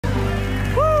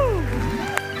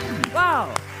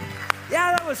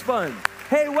was fun.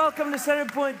 Hey, welcome to Center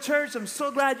Point Church. I'm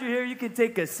so glad you're here. You can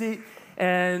take a seat.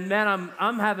 And man,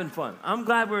 I'm having fun. I'm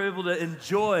glad we're able to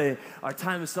enjoy our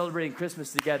time of celebrating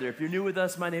Christmas together. If you're new with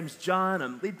us, my name's John.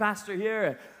 I'm lead pastor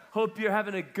here. Hope you're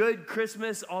having a good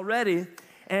Christmas already.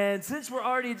 And since we're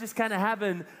already just kind of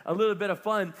having a little bit of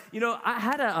fun, you know, I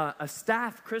had a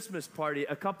staff Christmas party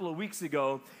a couple of weeks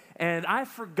ago, and I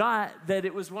forgot that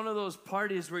it was one of those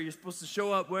parties where you're supposed to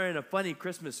show up wearing a funny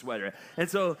Christmas sweater. And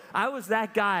so I was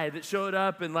that guy that showed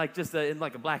up in like in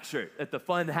a black shirt at the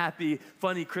fun, happy,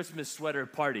 funny Christmas sweater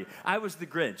party. I was the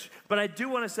Grinch. But I do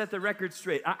want to set the record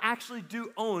straight. I actually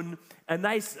do own a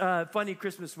nice, funny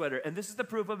Christmas sweater, and this is the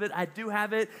proof of it. I do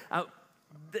have it.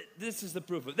 This is the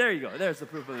proof of it. There you go. There's the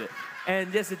proof of it.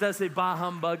 And yes, it does say bah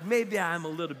humbug. Maybe I'm a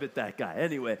little bit that guy.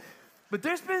 Anyway. But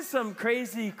there's been some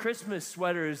crazy Christmas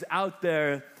sweaters out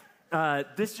there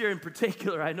this year in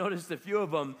particular. I noticed a few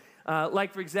of them.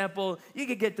 Like, for example, you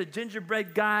could get the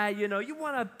gingerbread guy, you know, you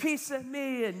want a piece of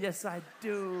me, and yes, I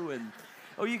do.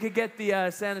 Or you could get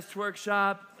the Santa's Twerk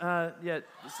Shop.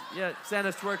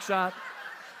 Santa's Twerk Shop.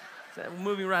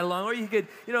 Moving right along. Or you could,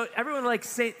 you know, everyone likes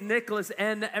St. Nicholas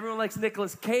and everyone likes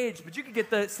Nicolas Cage, but you could get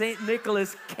the St.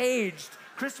 Nicholas Caged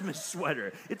Christmas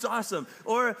sweater. It's awesome.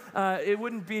 Or it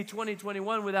wouldn't be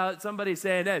 2021 without somebody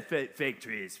saying, hey, fake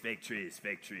trees, fake trees,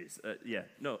 fake trees.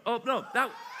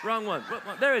 Wrong one.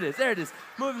 There it is.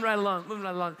 Moving right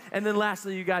along. And then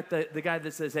lastly, you got the guy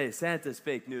that says, hey, Santa's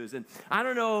fake news. And I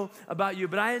don't know about you,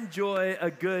 but I enjoy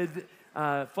a good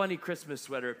funny Christmas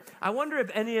sweater. I wonder if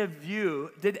any of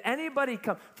you, did anybody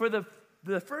come, for the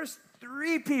first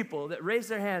 3 people that raise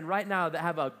their hand right now that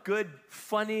have a good,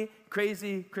 funny,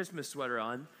 crazy Christmas sweater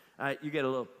on, you get a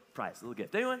little prize, a little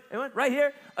gift. Anyone? Right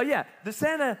here? Oh yeah, the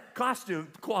Santa costume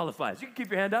qualifies. You can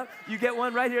keep your hand up. You get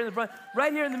one right here in the front,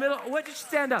 right here in the middle. Why don't you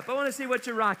stand up? I want to see what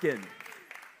you're rocking.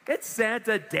 It's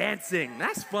Santa dancing.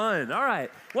 That's fun. All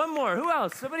right. One more. Who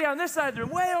else? Somebody on this side of the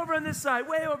room. Way over on this side.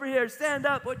 Way over here. Stand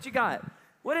up. What you got?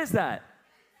 What is that?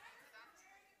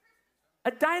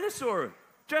 A dinosaur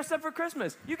dressed up for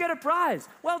Christmas. You get a prize.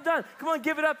 Well done. Come on,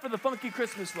 give it up for the funky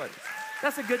Christmas sweaters.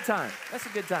 That's a good time.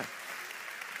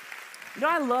 You know,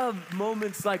 I love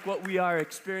moments like what we are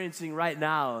experiencing right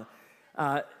now.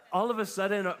 All of a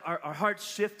sudden, our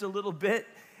hearts shift a little bit.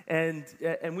 And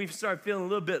we start feeling a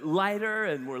little bit lighter,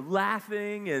 and we're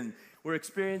laughing, and we're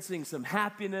experiencing some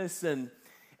happiness, and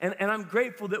I'm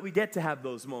grateful that we get to have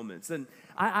those moments. And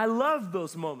I love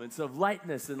those moments of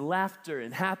lightness and laughter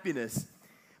and happiness.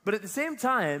 But at the same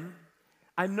time,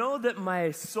 I know that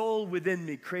my soul within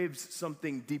me craves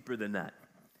something deeper than that.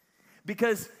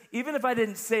 Because even if I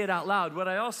didn't say it out loud, what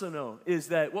I also know is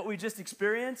that what we just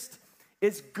experienced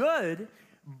is good,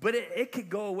 but it could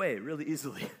go away really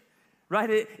easily. Right?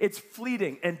 It's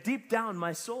fleeting. And deep down,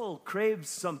 my soul craves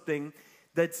something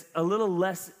that's a little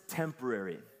less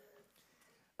temporary,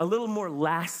 a little more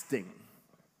lasting,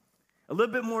 a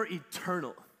little bit more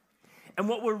eternal. And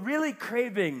what we're really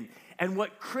craving and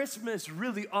what Christmas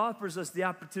really offers us the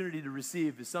opportunity to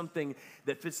receive is something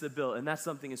that fits the bill. And that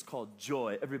something is called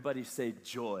joy. Everybody say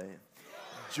joy.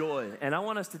 Joy. And I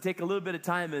want us to take a little bit of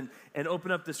time and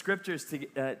open up the scriptures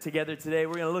together today.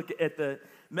 We're going to look at the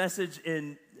message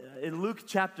in Luke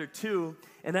chapter 2.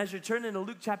 And as you're turning to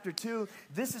Luke chapter 2,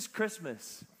 this is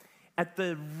Christmas. At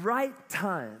the right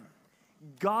time,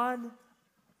 God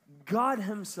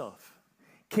himself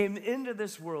came into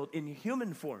this world in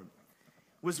human form,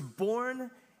 was born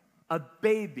a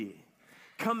baby,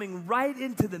 coming right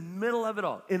into the middle of it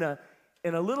all, in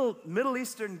a little Middle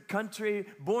Eastern country,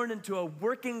 born into a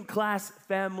working class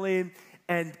family,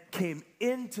 and came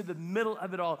into the middle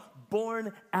of it all,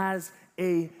 born as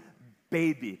a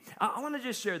baby. I want to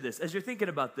just share this. As you're thinking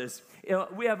about this, you know,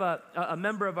 we have a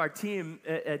member of our team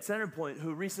at Centerpoint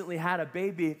who recently had a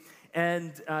baby,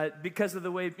 and because of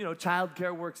the way, you know,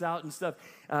 childcare works out and stuff,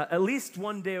 at least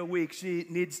one day a week she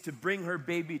needs to bring her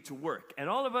baby to work. And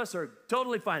all of us are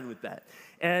totally fine with that.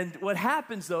 And what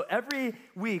happens, though, every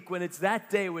week when it's that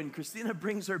day when Christina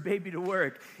brings her baby to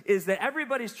work is that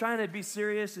everybody's trying to be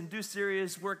serious and do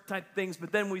serious work type things,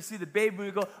 but then we see the baby and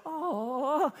we go,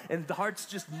 oh, and the hearts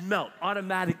just melt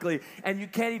automatically, and you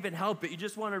can't even help it. You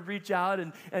just want to reach out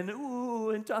and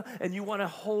you want to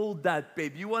hold that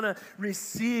baby. You want to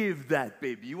receive that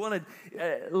baby. You want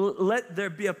to let there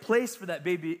be a place for that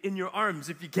baby in your arms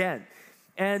if you can.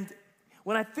 And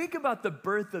when I think about the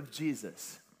birth of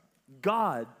Jesus,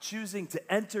 God choosing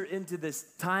to enter into this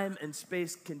time and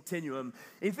space continuum,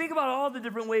 and you think about all the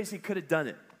different ways he could have done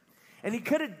it. And he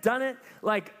could have done it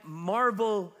like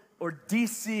Marvel or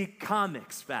DC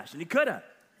Comics fashion. He could have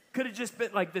just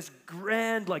been like this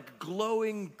grand, like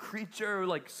glowing creature,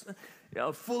 like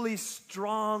fully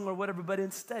strong or whatever, but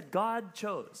instead God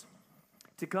chose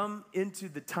to come into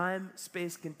the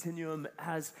time-space continuum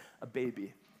as a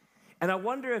baby. And I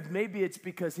wonder if maybe it's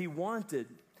because he wanted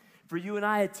for you and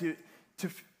I to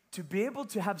be able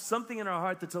to have something in our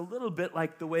heart that's a little bit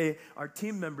like the way our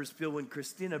team members feel when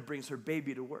Christina brings her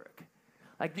baby to work.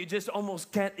 Like you just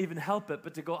almost can't even help it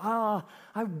but to go, I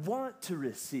want to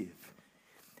receive.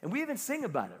 And we even sing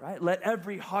about it, right? Let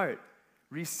every heart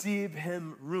receive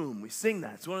him room. We sing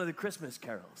that. It's one of the Christmas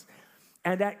carols.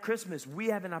 And at Christmas, we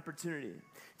have an opportunity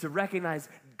to recognize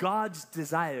God's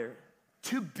desire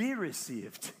to be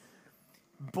received.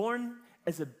 Born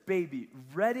as a baby,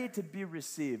 ready to be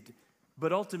received,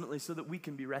 but ultimately so that we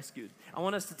can be rescued. I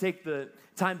want us to take the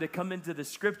time to come into the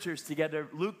scriptures together,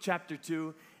 Luke chapter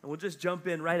 2, and we'll just jump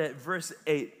in right at verse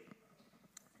 8.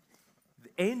 The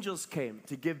angels came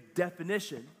to give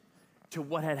definition to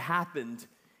what had happened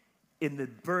in the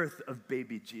birth of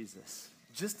baby Jesus,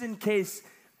 just in case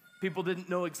people didn't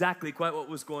know exactly quite what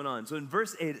was going on. So in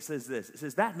verse 8, it says this. It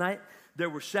says, that night there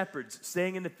were shepherds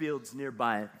staying in the fields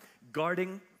nearby,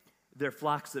 guarding their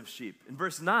flocks of sheep. In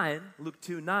verse 9, Luke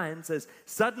 2:9 says,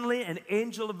 suddenly an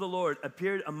angel of the Lord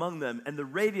appeared among them, and the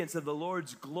radiance of the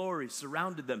Lord's glory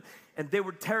surrounded them, and they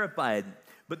were terrified.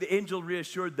 But the angel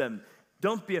reassured them.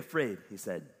 Don't be afraid, he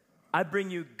said. I bring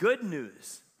you good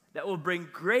news that will bring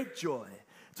great joy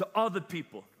to all the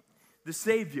people. The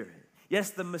Savior, yes,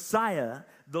 the Messiah,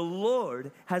 the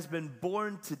Lord, has been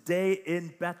born today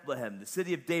in Bethlehem, the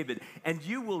city of David, and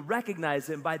you will recognize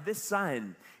him by this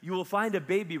sign. You will find a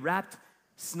baby wrapped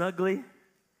snugly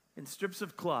in strips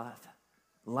of cloth,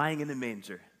 lying in a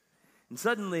manger. And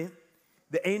suddenly,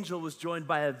 the angel was joined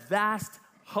by a vast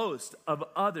host of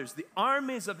others, the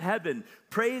armies of heaven,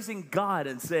 praising God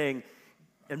and saying,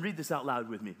 and read this out loud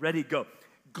with me. Ready, go.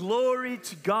 Glory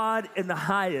to God in the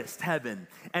highest heaven,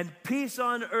 and peace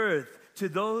on earth to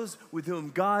those with whom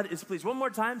God is pleased. One more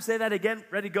time, say that again.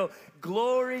 Ready, go.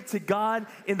 Glory to God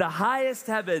in the highest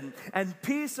heaven, and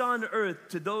peace on earth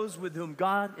to those with whom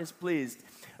God is pleased.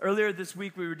 Earlier this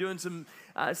week, we were doing some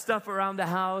stuff around the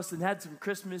house and had some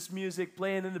Christmas music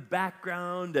playing in the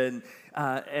background, and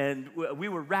we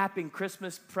were wrapping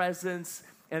Christmas presents.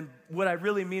 And what I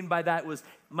really mean by that was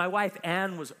my wife,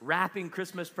 Ann, was wrapping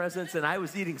Christmas presents, and I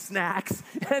was eating snacks,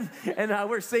 and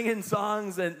we're singing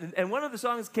songs, and one of the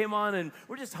songs came on, and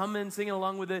we're just humming, singing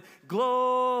along with it. Gloria,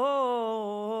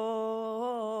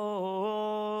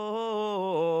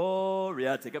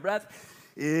 take a breath.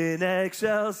 In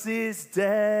excelsis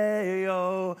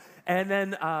Deo. And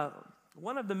then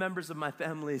one of the members of my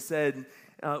family said,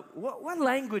 what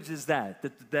language is that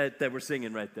we're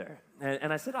singing right there?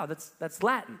 And I said, that's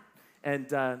Latin.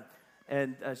 And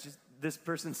this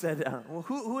person said, well,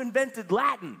 who invented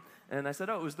Latin? And I said,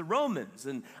 it was the Romans.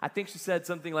 And I think she said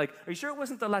something like, are you sure it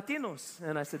wasn't the Latinos?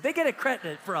 And I said, they get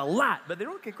credit for a lot, but they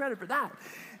don't get credit for that.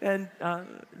 And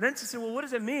then she said, well, what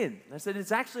does it mean? And I said,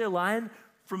 it's actually a line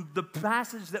from the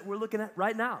passage that we're looking at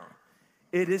right now.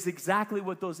 It is exactly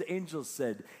what those angels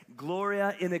said.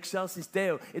 Gloria in excelsis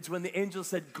Deo. It's when the angels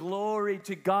said, glory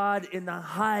to God in the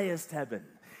highest heaven.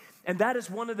 And that is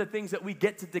one of the things that we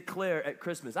get to declare at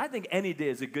Christmas. I think any day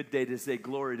is a good day to say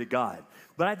glory to God.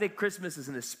 But I think Christmas is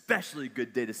an especially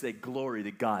good day to say glory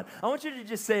to God. I want you to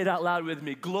just say it out loud with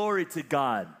me. Glory to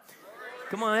God.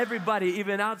 Come on, everybody,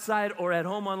 even outside or at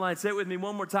home online, say it with me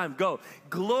one more time. Go.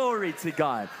 Glory to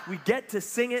God. We get to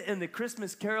sing it in the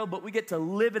Christmas carol, but we get to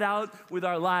live it out with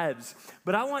our lives.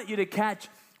 But I want you to catch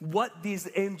what these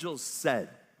angels said.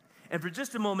 And for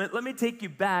just a moment, let me take you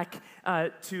back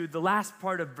to the last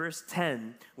part of verse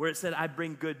 10, where it said, I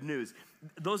bring good news.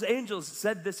 Those angels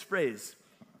said this phrase,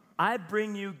 I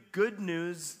bring you good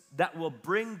news that will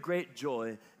bring great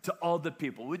joy to all the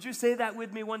people. Would you say that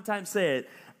with me one time? Say it.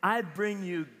 I bring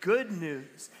you good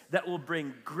news that will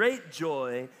bring great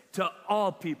joy to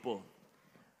all people.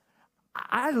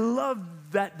 I love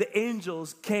that the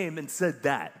angels came and said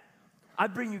that. I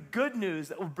bring you good news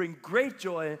that will bring great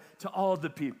joy to all the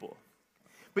people.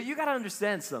 But you got to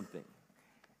understand something.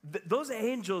 Those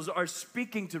angels are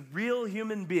speaking to real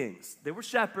human beings. They were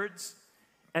shepherds,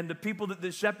 and the people that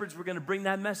the shepherds were going to bring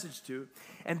that message to.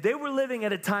 And they were living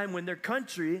at a time when their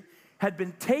country had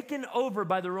been taken over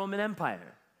by the Roman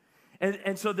Empire.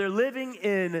 And so they're living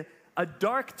in a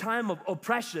dark time of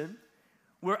oppression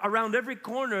where around every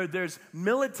corner there's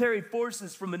military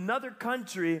forces from another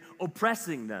country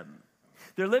oppressing them.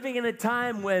 They're living in a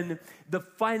time when the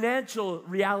financial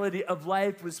reality of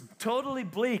life was totally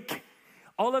bleak.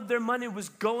 All of their money was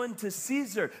going to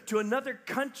Caesar, to another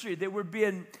country. They were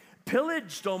being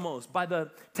pillaged almost by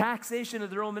the taxation of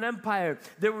the Roman Empire.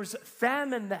 There was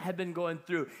famine that had been going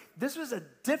through. This was a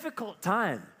difficult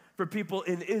time for people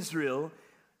in Israel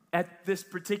at this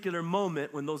particular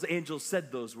moment when those angels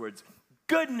said those words.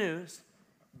 Good news,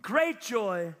 great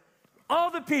joy, all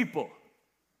the people.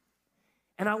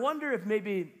 And I wonder if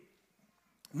maybe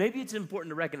it's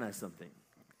important to recognize something.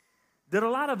 That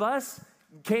a lot of us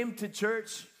came to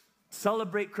church,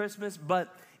 celebrate Christmas,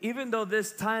 but even though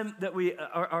this time that we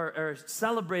are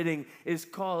celebrating is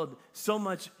called so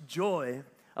much joy,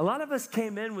 a lot of us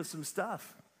came in with some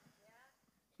stuff.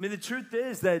 I mean, the truth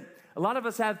is that a lot of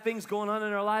us have things going on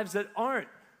in our lives that aren't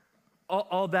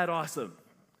all that awesome.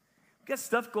 We've got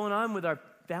stuff going on with our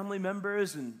family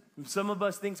members, and some of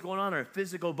us things going on in our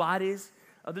physical bodies.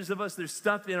 Others of us, there's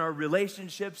stuff in our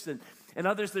relationships, and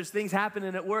others, there's things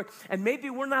happening at work. And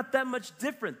maybe we're not that much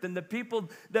different than the people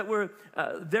that were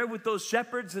there with those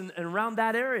shepherds and around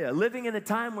that area, living in a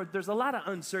time where there's a lot of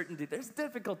uncertainty, there's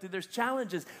difficulty, there's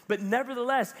challenges. But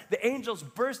nevertheless, the angels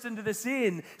burst into the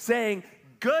scene saying,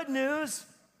 good news,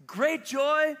 great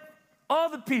joy, all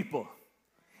the people.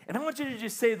 And I want you to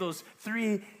just say those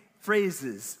three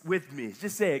phrases with me.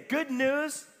 Just say it. Good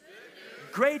news,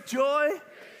 great joy,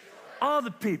 all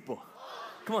the people.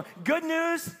 Come on. Good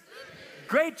news,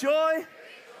 great joy,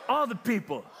 all the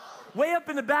people. Way up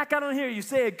in the back, I don't hear you.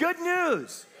 Say it. Good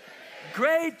news,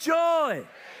 great joy,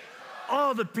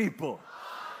 all the people.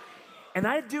 And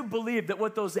I do believe that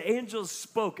what those angels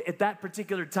spoke at that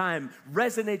particular time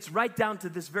resonates right down to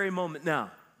this very moment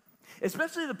now.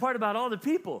 Especially the part about all the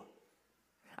people.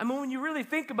 I mean, when you really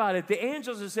think about it, the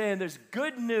angels are saying there's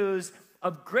good news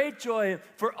of great joy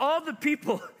for all the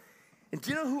people. And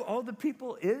do you know who all the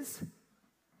people is?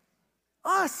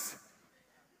 Us.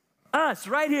 Us,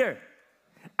 right here.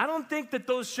 I don't think that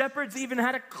those shepherds even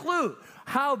had a clue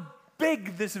how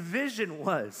big this vision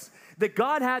was that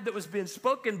God had that was being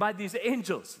spoken by these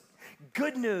angels.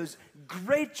 Good news,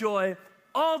 great joy,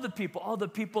 all the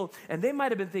people. And they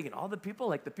might have been thinking, all the people,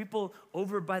 like the people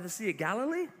over by the Sea of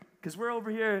Galilee? Because we're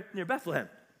over here near Bethlehem.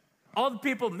 All the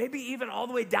people, maybe even all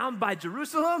the way down by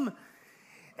Jerusalem.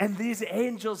 And these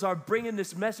angels are bringing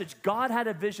this message. God had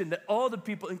a vision that all the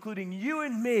people, including you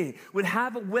and me, would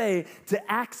have a way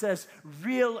to access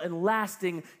real and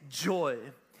lasting joy.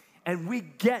 And we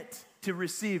get to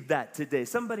receive that today.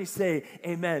 Somebody say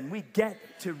amen. We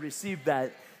get to receive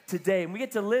that today, and we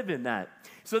get to live in that.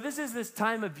 So this is this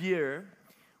time of year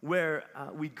where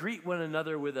we greet one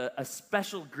another with a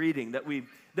special greeting that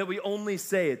we only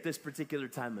say at this particular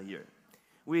time of year.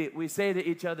 We say to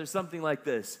each other something like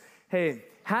this. Hey,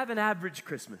 have an average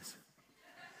Christmas.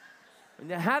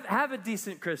 Have a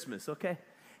decent Christmas, okay?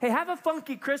 Hey, have a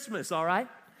funky Christmas, all right?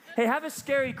 Hey, have a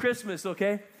scary Christmas,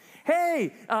 okay?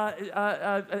 Hey,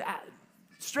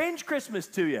 strange Christmas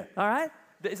to you, all right?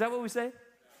 Is that what we say?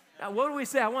 What do we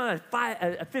say? I want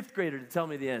a fifth grader to tell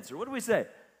me the answer. What do we say?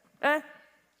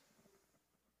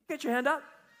 Get your hand up.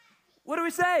 What do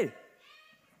we say?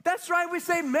 That's right, we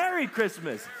say Merry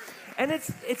Christmas. And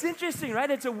it's interesting, right?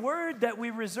 It's a word that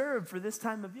we reserve for this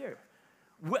time of year.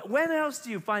 When else do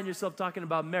you find yourself talking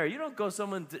about Merry? You don't go to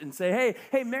someone and say,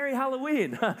 hey, Merry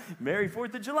Halloween, Merry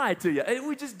 4th of July to you. And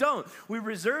we just don't. We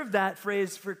reserve that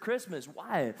phrase for Christmas.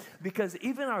 Why? Because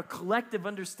even our collective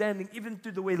understanding, even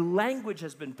through the way language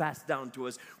has been passed down to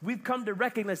us, we've come to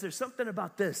recognize there's something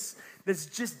about this that's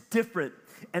just different.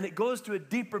 And it goes to a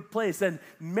deeper place. And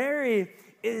Merry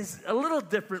is a little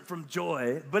different from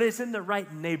joy, but it's in the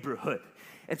right neighborhood.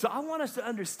 And so I want us to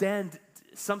understand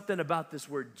something about this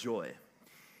word joy.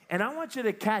 And I want you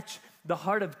to catch the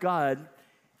heart of God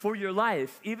for your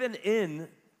life, even in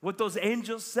what those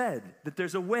angels said, that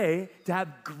there's a way to have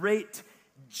great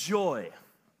joy.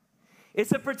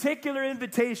 It's a particular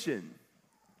invitation.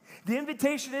 The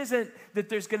invitation isn't that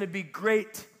there's going to be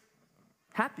great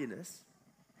happiness.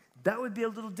 That would be a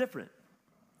little different.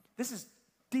 This is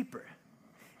deeper.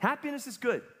 Happiness is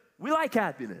good. We like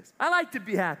happiness. I like to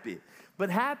be happy. But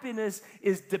happiness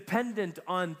is dependent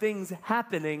on things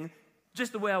happening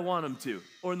just the way I want them to,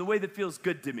 or in the way that feels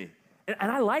good to me.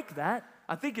 And I like that.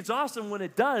 I think it's awesome when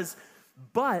it does.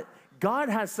 But God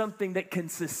has something that can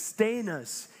sustain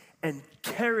us and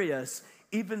carry us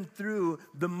even through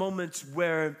the moments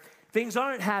where things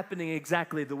aren't happening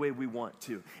exactly the way we want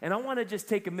to. And I want to just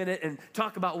take a minute and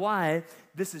talk about why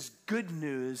this is good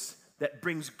news that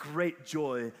brings great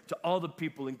joy to all the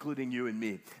people, including you and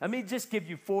me. Let me just give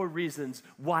you 4 reasons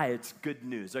why it's good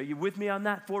news. Are you with me on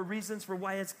that? 4 reasons for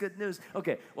why it's good news?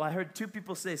 Okay, well, I heard 2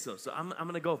 people say so I'm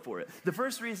going to go for it. The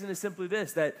first reason is simply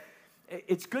this, that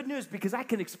it's good news because I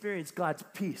can experience God's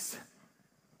peace.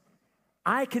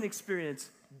 I can experience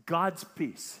God's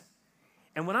peace.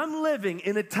 And when I'm living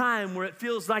in a time where it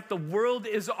feels like the world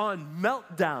is on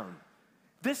meltdown,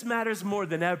 this matters more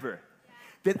than ever.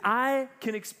 that I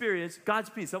can experience God's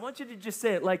peace. I want you to just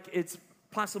say it like it's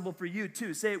possible for you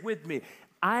too. Say it with me.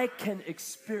 I can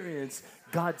experience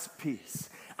God's peace.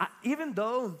 Even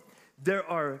though there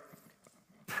are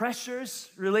pressures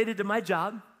related to my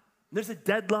job, there's a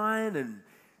deadline and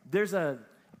there's a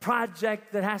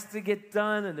project that has to get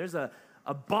done and there's a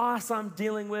boss I'm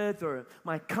dealing with, or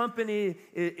my company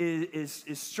is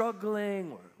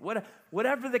struggling, or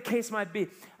whatever the case might be,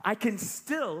 I can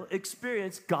still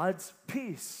experience God's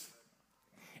peace.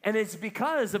 And it's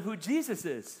because of who Jesus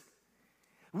is.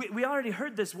 We already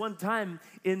heard this one time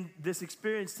in this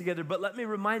experience together, but let me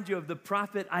remind you of the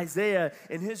prophet Isaiah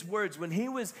and his words. When he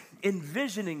was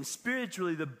envisioning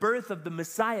spiritually the birth of the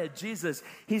Messiah, Jesus,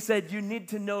 he said, you need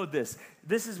to know this.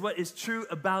 This is what is true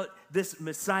about this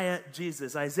Messiah,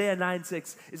 Jesus. Isaiah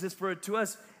 9:6, it says, for to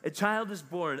us a child is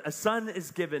born, a son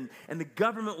is given, and the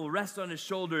government will rest on his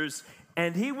shoulders,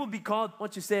 and he will be called, why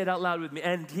don't you say it out loud with me,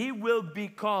 and he will be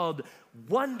called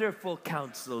Wonderful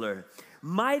Counselor,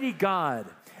 Mighty God,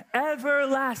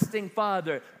 Everlasting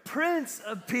Father, Prince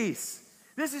of Peace.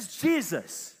 This is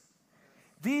Jesus.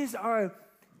 These are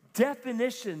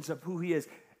definitions of who he is,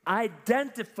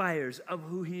 identifiers of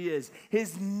who he is.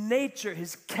 His nature,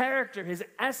 his character, his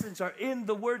essence are in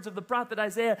the words of the prophet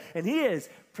Isaiah, and he is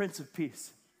Prince of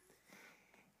Peace.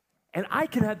 And I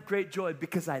can have great joy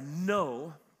because I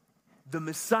know the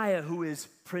Messiah who is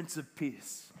Prince of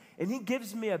Peace. And he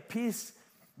gives me a peace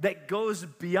that goes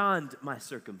beyond my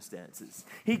circumstances.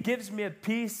 He gives me a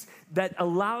peace that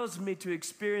allows me to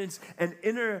experience an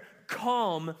inner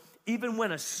calm even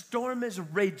when a storm is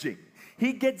raging.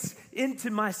 He gets into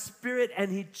my spirit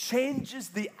and he changes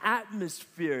the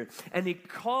atmosphere and he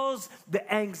calls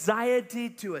the anxiety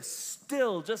to a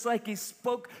still, just like he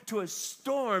spoke to a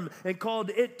storm and called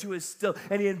it to a still.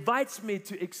 And he invites me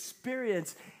to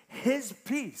experience his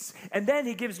peace. And then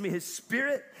he gives me his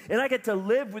spirit, and I get to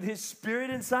live with his spirit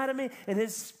inside of me, and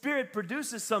his spirit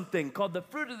produces something called the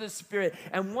fruit of the Spirit.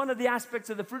 And one of the aspects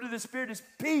of the fruit of the Spirit is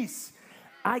peace.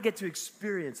 I get to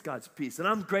experience God's peace, and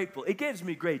I'm grateful. It gives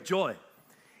me great joy.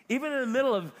 Even in the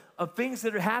middle of things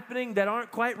that are happening that aren't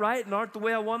quite right and aren't the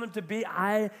way I want them to be,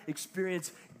 I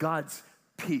experience God's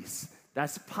peace.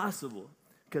 That's possible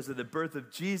because of the birth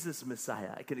of Jesus,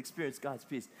 Messiah. I can experience God's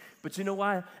peace. But you know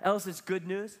why else it's good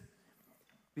news?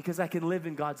 Because I can live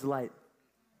in God's light.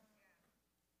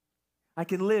 I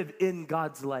can live in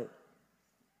God's light.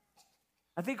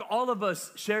 I think all of us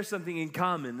share something in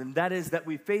common, and that is that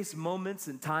we face moments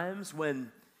and times when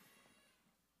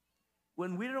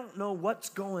we don't know what's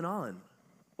going on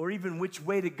or even which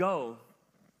way to go,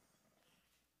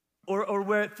 or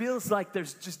where it feels like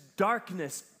there's just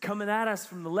darkness coming at us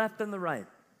from the left and the right.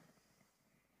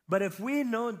 But if we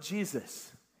know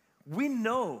Jesus, we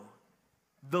know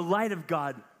the light of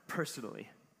God personally.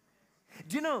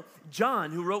 Do you know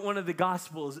John, who wrote one of the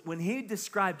Gospels, when he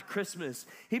described Christmas,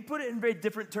 he put it in very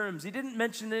different terms. He didn't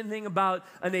mention anything about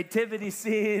a nativity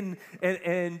scene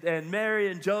and Mary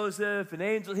and Joseph and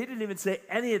angels. He didn't even say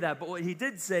any of that. But what he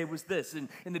did say was this. In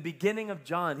the beginning of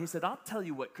John, he said, I'll tell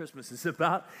you what Christmas is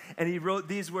about. And he wrote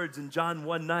these words in John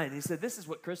 1:9. He said, this is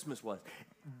what Christmas was.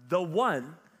 The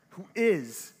one who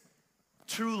is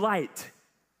true light,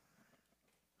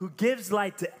 who gives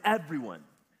light to everyone,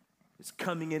 is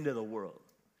coming into the world.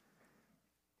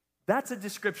 That's a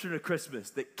description of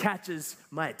Christmas that catches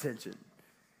my attention.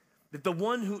 That the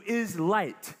one who is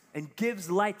light and gives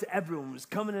light to everyone is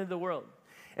coming into the world.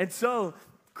 And so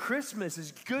Christmas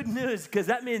is good news because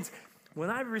that means when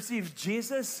I receive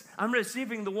Jesus, I'm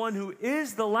receiving the one who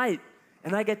is the light,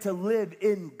 and I get to live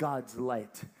in God's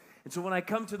light. And so when I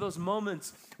come to those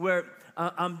moments where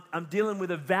I'm dealing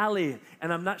with a valley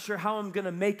and I'm not sure how I'm going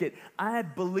to make it, I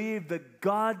believe that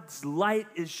God's light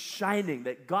is shining,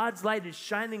 that God's light is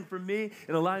shining for me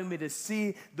and allowing me to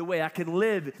see the way I can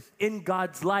live in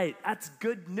God's light. That's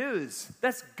good news.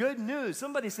 That's good news.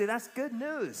 Somebody say, that's good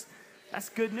news. That's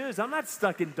good news. I'm not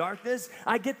stuck in darkness.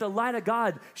 I get the light of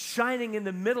God shining in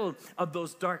the middle of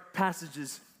those dark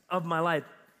passages of my life.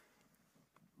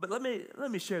 But let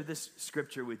me share this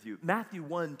scripture with you. Matthew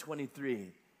 1:23.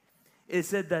 It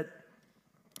said that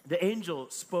the angel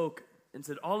spoke and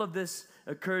said, all of this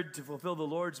occurred to fulfill the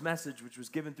Lord's message, which was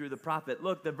given through the prophet.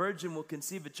 Look, the virgin will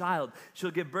conceive a child.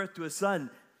 She'll give birth to a son,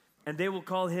 and they will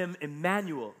call him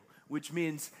Emmanuel, which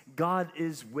means God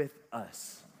is with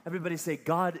us. Everybody say,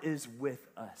 God is with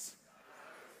us.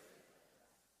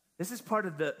 This is part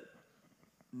of the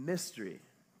mystery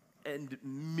and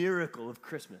miracle of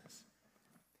Christmas,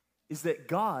 is that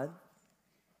God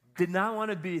did not want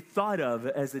to be thought of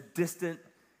as a distant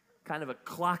kind of a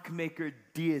clockmaker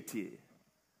deity.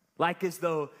 Like as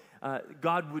though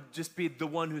God would just be the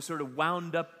one who sort of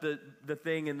wound up the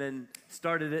thing and then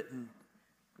started it and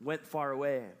went far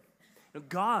away.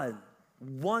 God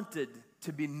wanted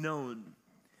to be known,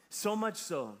 so much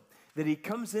so that he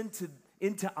comes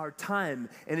into our time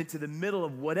and into the middle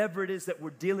of whatever it is that we're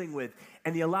dealing with,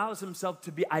 and he allows himself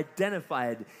to be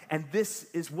identified. And this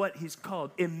is what he's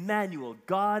called, Emmanuel.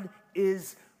 God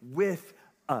is with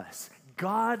us.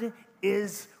 God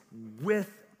is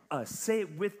with us. Say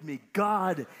it with me.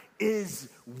 God is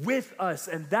with us.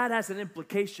 And that has an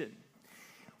implication.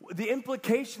 The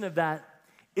implication of that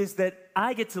is that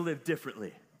I get to live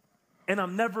differently, and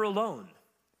I'm never alone.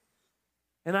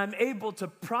 And I'm able to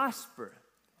prosper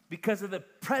because of the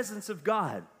presence of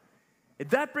God. And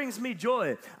that brings me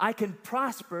joy. I can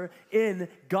prosper in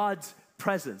God's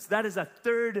presence. That is a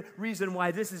third reason why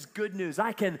this is good news.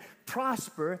 I can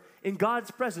prosper in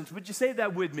God's presence. Would you say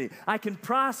that with me? I can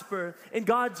prosper in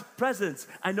God's presence.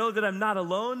 I know that I'm not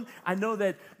alone. I know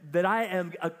that I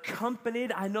am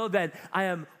accompanied. I know that I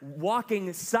am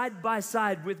walking side by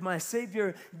side with my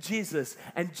Savior, Jesus.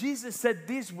 And Jesus said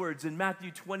these words in Matthew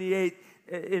 28.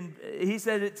 He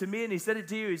said it to me and he said it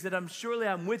to you. He said,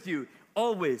 I'm with you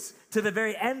always to the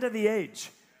very end of the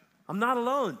age. I'm not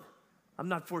alone. I'm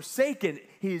not forsaken.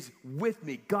 He's with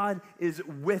me. God is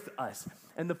with us.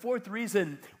 And the fourth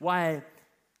reason why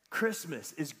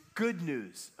Christmas is good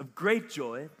news of great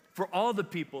joy for all the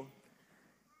people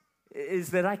is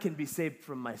that I can be saved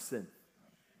from my sin.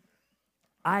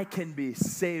 I can be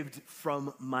saved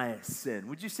from my sin.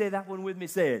 Would you say that one with me?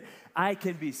 Say it. I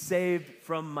can be saved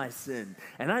from my sin.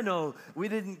 And I know we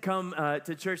didn't come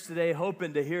to church today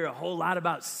hoping to hear a whole lot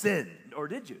about sin. Or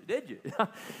did you? Did you?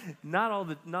 Not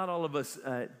all of us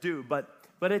do, but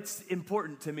it's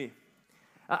important to me.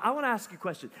 I want to ask you a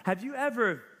question. Have you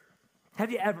ever,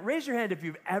 raise your hand if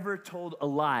you've ever told a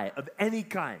lie of any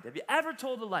kind. Have you ever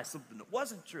told a lie, something that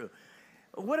wasn't true?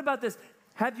 What about this?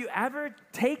 Have you ever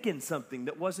taken something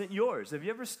that wasn't yours? Have you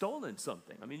ever stolen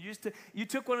something? I mean, you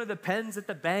took one of the pens at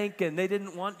the bank and they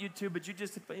didn't want you to, but you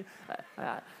just,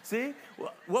 see?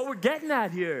 What we're getting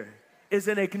at here is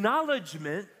an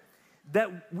acknowledgement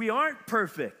that we aren't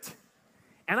perfect.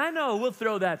 And I know we'll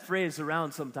throw that phrase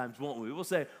around sometimes, won't we? We'll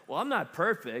say, well, I'm not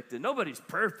perfect and nobody's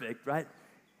perfect, right?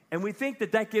 And we think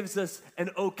that gives us an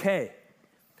okay.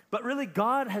 But really,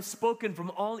 God has spoken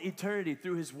from all eternity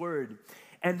through his word.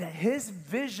 And his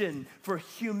vision for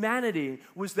humanity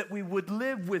was that we would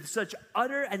live with such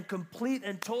utter and complete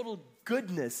and total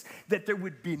goodness that there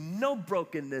would be no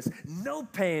brokenness, no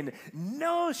pain,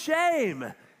 no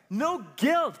shame, no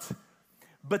guilt.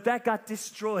 But that got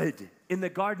destroyed in the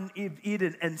Garden of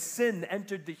Eden, and sin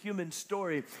entered the human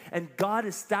story. And God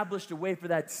established a way for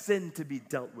that sin to be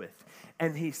dealt with.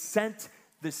 And he sent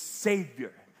the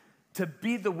Savior to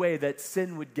be the way that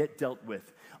sin would get dealt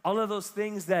with. All of those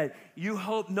things that you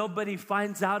hope nobody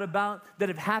finds out about that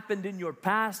have happened in your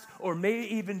past or may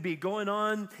even be going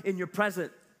on in your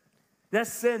present.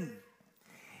 That's sin.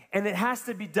 And it has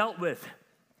to be dealt with.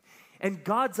 And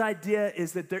God's idea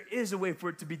is that there is a way for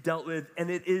it to be dealt with, and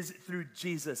it is through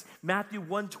Jesus. Matthew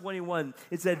 1:21,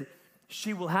 it said,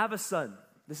 she will have a son.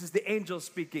 This is the angel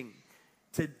speaking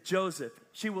to Joseph.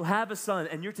 She will have a son,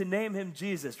 and you're to name him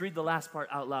Jesus. Read the last part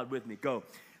out loud with me. Go.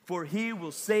 For he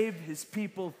will save his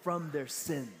people from their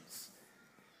sins.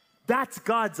 That's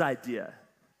God's idea.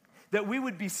 That we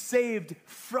would be saved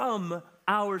from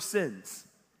our sins.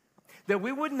 That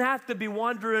we wouldn't have to be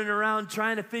wandering around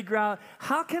trying to figure out,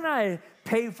 how can I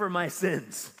pay for my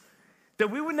sins?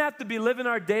 That we wouldn't have to be living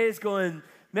our days going,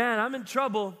 man, I'm in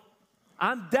trouble.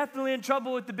 I'm definitely in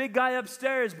trouble with the big guy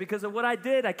upstairs because of what I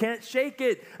did. I can't shake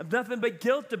it. I've nothing but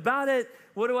guilt about it.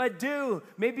 What do I do?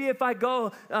 Maybe if I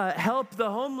go help the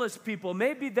homeless people,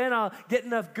 maybe then I'll get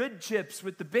enough good chips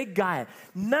with the big guy.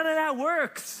 None of that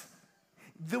works.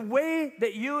 The way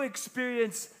that you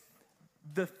experience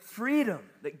the freedom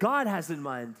that God has in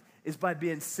mind is by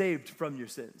being saved from your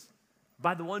sins,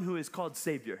 by the one who is called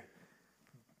Savior.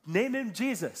 Name him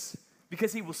Jesus,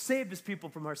 because he will save his people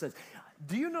from our sins.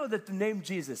 Do you know that the name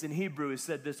Jesus in Hebrew is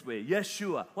said this way?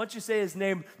 Yeshua. Why don't you say his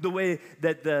name the way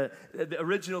that the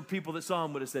original people that saw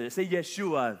him would have said it? Say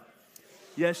Yeshua.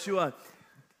 Yeshua.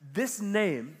 This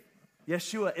name,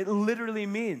 Yeshua, it literally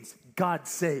means God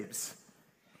saves.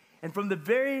 And from the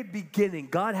very beginning,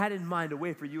 God had in mind a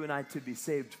way for you and I to be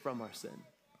saved from our sin.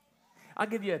 I'll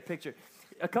give you a picture.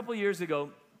 A couple years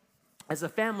ago, as a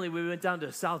family, we went down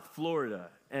to South Florida.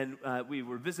 and we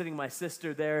were visiting my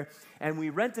sister there, and we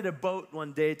rented a boat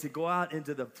one day to go out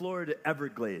into the Florida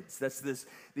Everglades. That's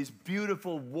these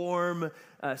beautiful, warm,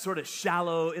 sort of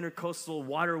shallow intercoastal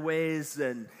waterways,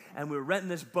 and we were renting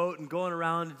this boat and going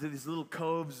around into these little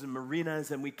coves and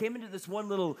marinas, and we came into this one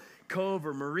little cove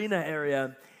or marina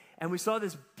area, and we saw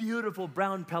this beautiful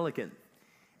brown pelican.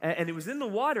 And he was in the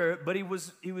water, but he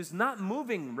was not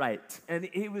moving right, and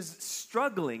he was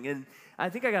struggling. And I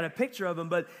think I got a picture of him,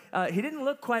 but he didn't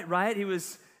look quite right. He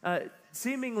was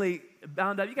seemingly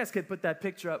bound up. You guys could put that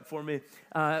picture up for me.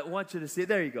 I want you to see it.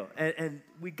 There you go. And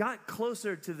we got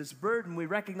closer to this bird, and we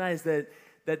recognized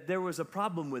that there was a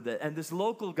problem with it. And this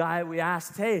local guy, we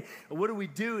asked, hey, what do we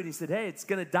do? And he said, hey, it's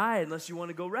going to die unless you want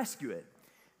to go rescue it.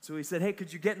 So he said, hey,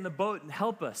 could you get in the boat and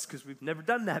help us? Because we've never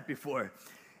done that before.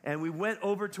 And we went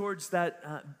over towards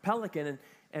that pelican,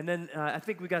 and then I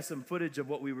think we got some footage of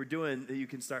what we were doing that you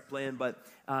can start playing. But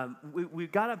we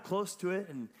got up close to it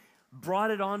and brought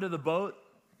it onto the boat.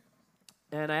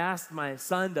 And I asked my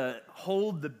son to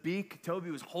hold the beak.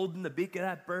 Toby was holding the beak of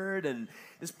that bird, and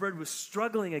this bird was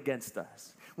struggling against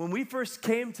us. When we first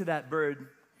came to that bird,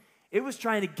 it was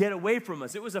trying to get away from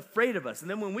us. It was afraid of us. And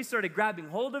then when we started grabbing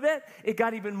hold of it, it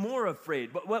got even more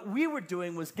afraid. But what we were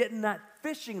doing was getting that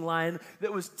fishing line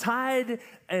that was tied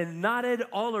and knotted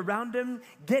all around him,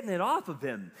 getting it off of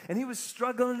him. And he was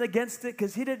struggling against it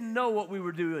because he didn't know what we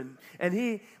were doing. And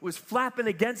he was flapping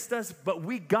against us, but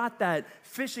we got that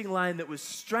fishing line that was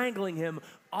strangling him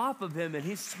off of him, and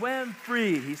he swam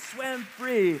free. He swam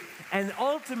free, and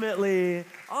ultimately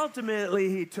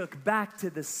he took back to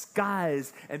the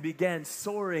skies and began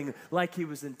soaring like he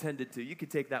was intended to. You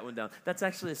could take that one down. That's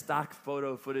actually a stock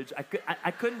photo footage.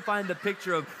 I couldn't find the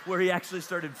picture of where he actually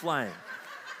started flying.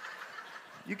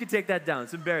 You can take that down.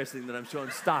 It's embarrassing that I'm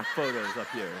showing stock photos up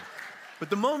here. But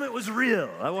the moment was real.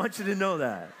 I want you to know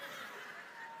that.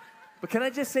 But can I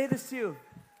just say this to you?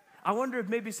 I wonder if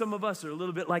maybe some of us are a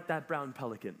little bit like that brown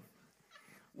pelican.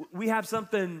 We have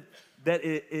something that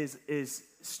is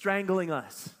strangling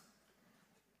us,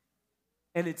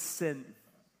 and it's sin.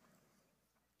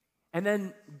 And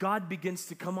then God begins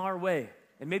to come our way,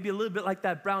 and maybe a little bit like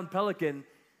that brown pelican,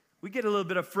 we get a little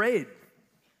bit afraid.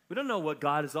 We don't know what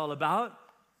God is all about.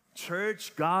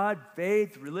 Church, God,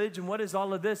 faith, religion, what is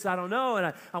all of this? I don't know,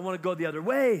 and I want to go the other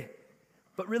way.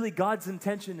 But really, God's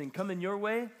intention in coming your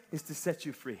way is to set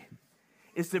you free,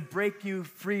 is to break you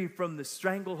free from the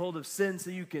stranglehold of sin so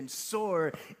you can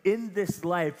soar in this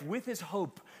life with His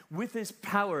hope, with His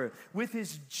power, with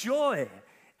His joy,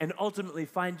 and ultimately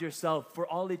find yourself for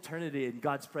all eternity in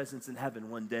God's presence in heaven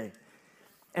one day.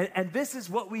 And this is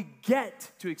what we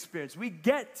get to experience. We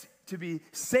get to be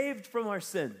saved from our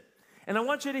sin. And I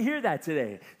want you to hear that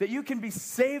today, that you can be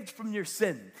saved from your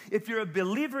sin. If you're a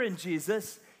believer in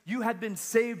Jesus, you have been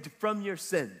saved from your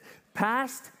sin,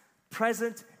 past,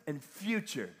 present, and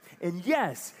future. And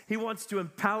yes, He wants to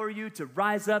empower you to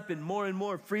rise up in more and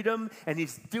more freedom, and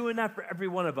He's doing that for every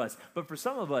one of us. But for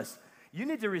some of us, you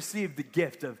need to receive the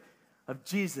gift of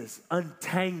Jesus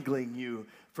untangling you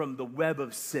from the web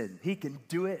of sin. He can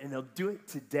do it, and He'll do it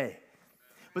today.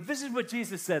 But this is what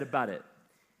Jesus said about it.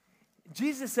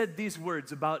 Jesus said these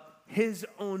words about His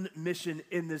own mission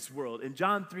in this world. In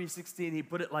John 3:16, He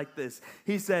put it like this.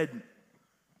 He said,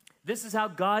 this is how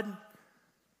God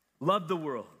loved the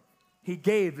world. He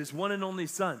gave His one and only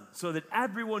Son so that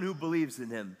everyone who believes in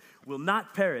Him will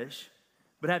not perish,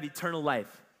 but have eternal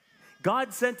life.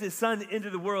 God sent His Son into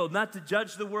the world, not to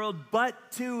judge the world,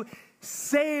 but to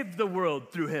save the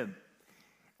world through Him.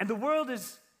 And the world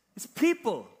is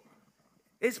people.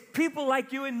 It's people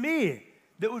like you and me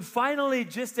that would finally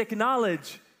just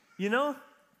acknowledge, you know,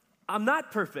 I'm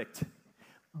not perfect.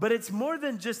 But it's more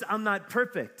than just I'm not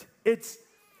perfect. It's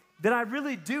that I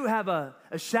really do have a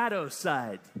shadow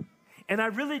side. And I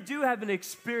really do have an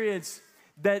experience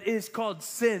that is called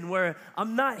sin, where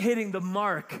I'm not hitting the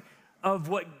mark of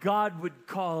what God would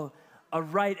call a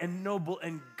right and noble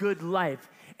and good life.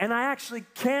 And I actually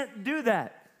can't do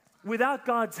that without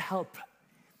God's help.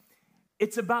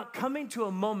 It's about coming to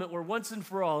a moment where once and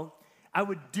for all, I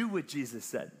would do what Jesus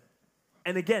said.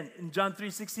 And again, in John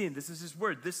 3:16, this is His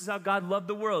word. This is how God loved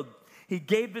the world. He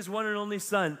gave His one and only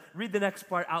Son. Read the next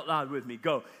part out loud with me.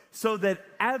 Go. So that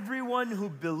everyone who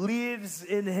believes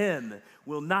in Him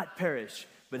will not perish,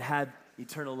 but have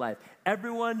eternal life.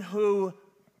 Everyone who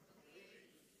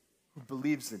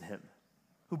believes in Him,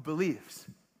 who believes.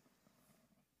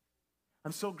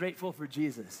 I'm so grateful for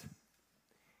Jesus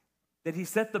that He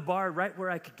set the bar right where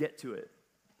I could get to it.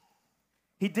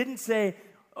 He didn't say,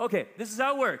 okay, this is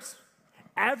how it works.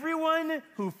 Everyone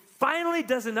who finally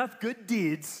does enough good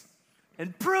deeds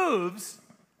and proves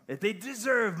that they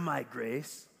deserve my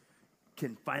grace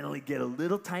can finally get a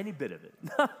little tiny bit of it.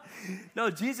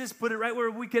 No, Jesus put it right where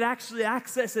we could actually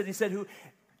access it. He said,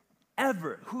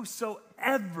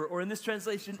 whosoever, or in this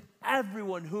translation,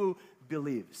 everyone who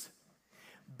believes.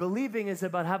 Believing is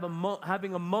about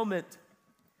having a moment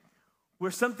where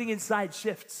something inside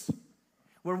shifts,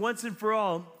 where once and for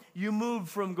all, you move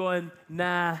from going,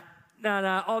 nah,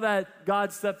 all that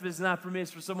God stuff is not for me, it's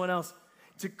for someone else,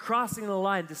 to crossing the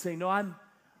line to saying, no,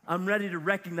 I'm ready to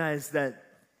recognize that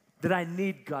I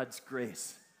need God's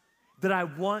grace, that I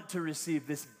want to receive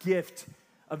this gift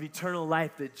of eternal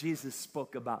life that Jesus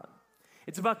spoke about.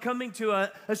 It's about coming to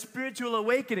a spiritual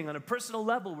awakening on a personal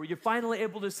level where you're finally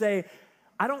able to say,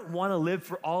 I don't want to live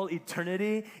for all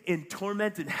eternity in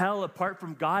torment and hell apart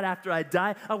from God after I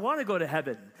die. I want to go to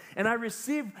heaven. And I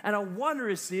want to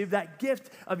receive that gift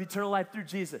of eternal life through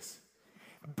Jesus.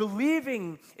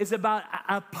 Believing is about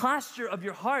a posture of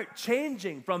your heart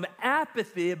changing from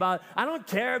apathy about, I don't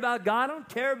care about God, I don't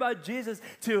care about Jesus,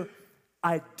 to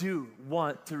I do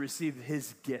want to receive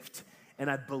his gift. And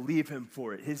I believe him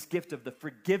for it. His gift of the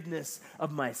forgiveness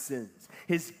of my sins.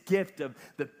 His gift of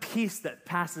the peace that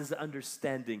passes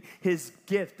understanding. His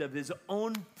gift of his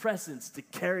own presence to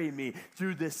carry me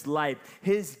through this life.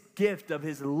 His gift of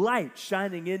his light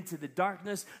shining into the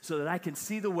darkness so that I can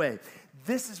see the way.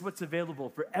 This is what's available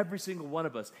for every single one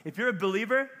of us. If you're a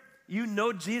believer, you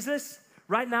know Jesus.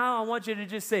 Right now, I want you to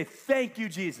just say, thank you,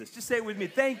 Jesus. Just say it with me.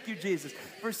 Thank you, Jesus,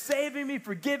 for saving me,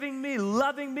 forgiving me,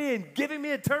 loving me, and giving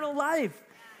me eternal life.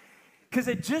 Because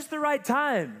at just the right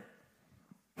time,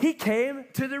 he came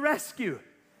to the rescue.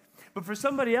 But for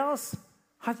somebody else,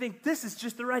 I think this is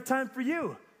just the right time for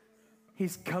you.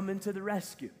 He's coming to the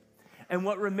rescue. And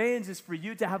what remains is for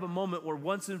you to have a moment where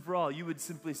once and for all, you would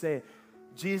simply say,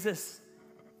 Jesus,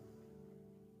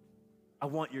 I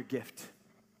want your gift.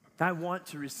 I want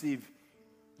to receive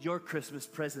your Christmas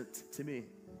present to me,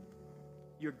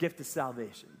 your gift of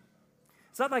salvation.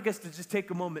 So I'd like us to just take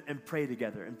a moment and pray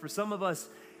together. And for some of us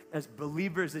as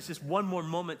believers, it's just one more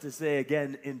moment to say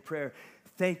again in prayer,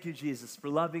 thank you, Jesus, for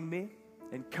loving me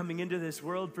and coming into this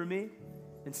world for me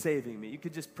and saving me. You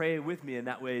could just pray with me in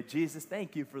that way. Jesus,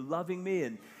 thank you for loving me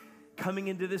and coming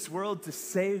into this world to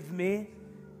save me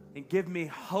and give me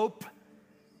hope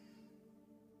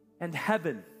and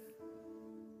heaven.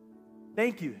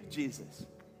 Thank you, Jesus,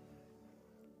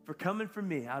 for coming for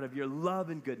me out of your love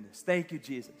and goodness. Thank you,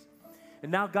 Jesus.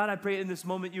 And now, God, I pray in this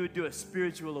moment you would do a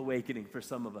spiritual awakening for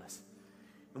some of us.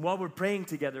 And while we're praying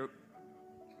together,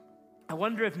 I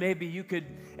wonder if maybe you could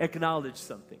acknowledge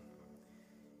something.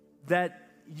 That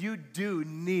you do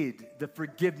need the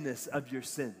forgiveness of your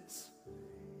sins.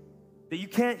 That you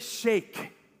can't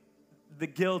shake the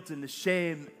guilt and the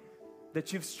shame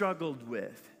that you've struggled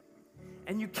with.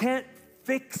 And you can't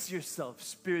fix yourself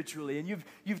spiritually. And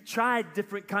you've tried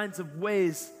different kinds of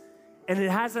ways and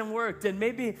it hasn't worked. And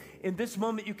maybe in this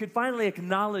moment you could finally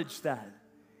acknowledge that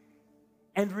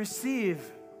and receive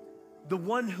the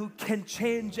one who can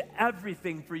change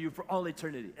everything for you for all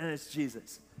eternity, and it's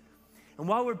Jesus. And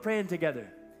while we're praying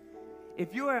together,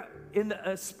 if you are in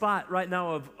a spot right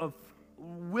now of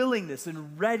willingness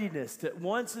and readiness to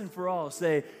once and for all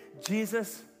say,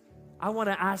 Jesus, I want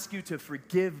to ask you to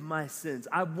forgive my sins.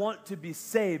 I want to be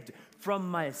saved from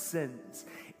my sins.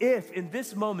 If in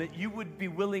this moment you would be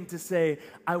willing to say,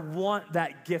 I want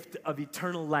that gift of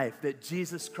eternal life that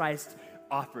Jesus Christ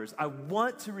offers. I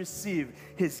want to receive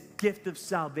his gift of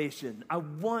salvation. I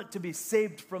want to be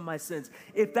saved from my sins.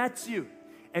 If that's you,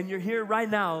 and you're here right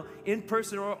now, in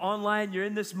person or online, you're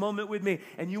in this moment with me,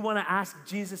 and you want to ask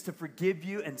Jesus to forgive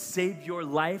you and save your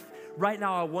life, right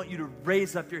now I want you to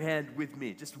raise up your hand with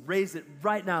me. Just raise it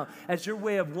right now as your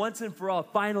way of once and for all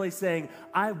finally saying,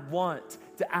 I want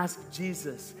to ask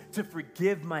Jesus to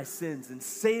forgive my sins and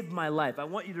save my life. I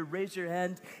want you to raise your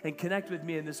hand and connect with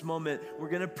me in this moment. We're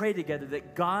going to pray together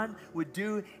that God would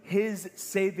do his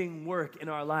saving work in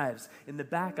our lives. In the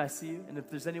back, I see you. And if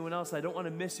there's anyone else, I don't want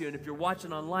to miss you. And if you're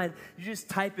watching online, you just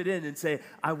type it in and say,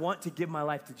 I want to give my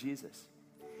life to Jesus.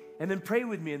 And then pray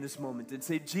with me in this moment and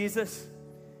say, Jesus,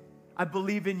 I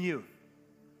believe in you.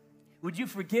 Would you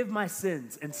forgive my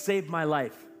sins and save my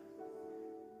life?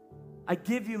 I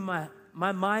give you my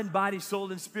mind, body,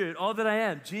 soul, and spirit, all that I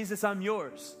am. Jesus, I'm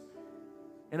yours.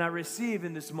 And I receive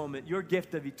in this moment your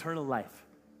gift of eternal life.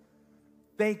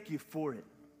 Thank you for it.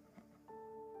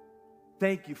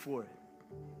 Thank you for it.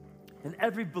 And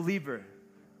every believer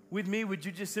with me, would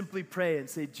you just simply pray and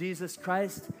say, Jesus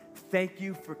Christ, thank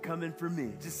you for coming for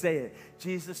me. Just say it.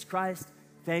 Jesus Christ,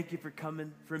 thank you for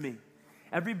coming for me.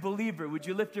 Every believer, would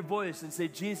you lift your voice and say,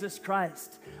 Jesus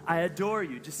Christ, I adore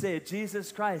you. Just say it.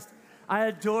 Jesus Christ, I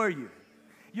adore you.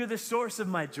 You're the source of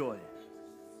my joy.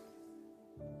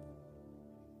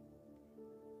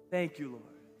 Thank you, Lord.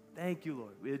 Thank you,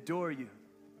 Lord. We adore you.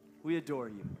 We adore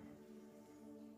you.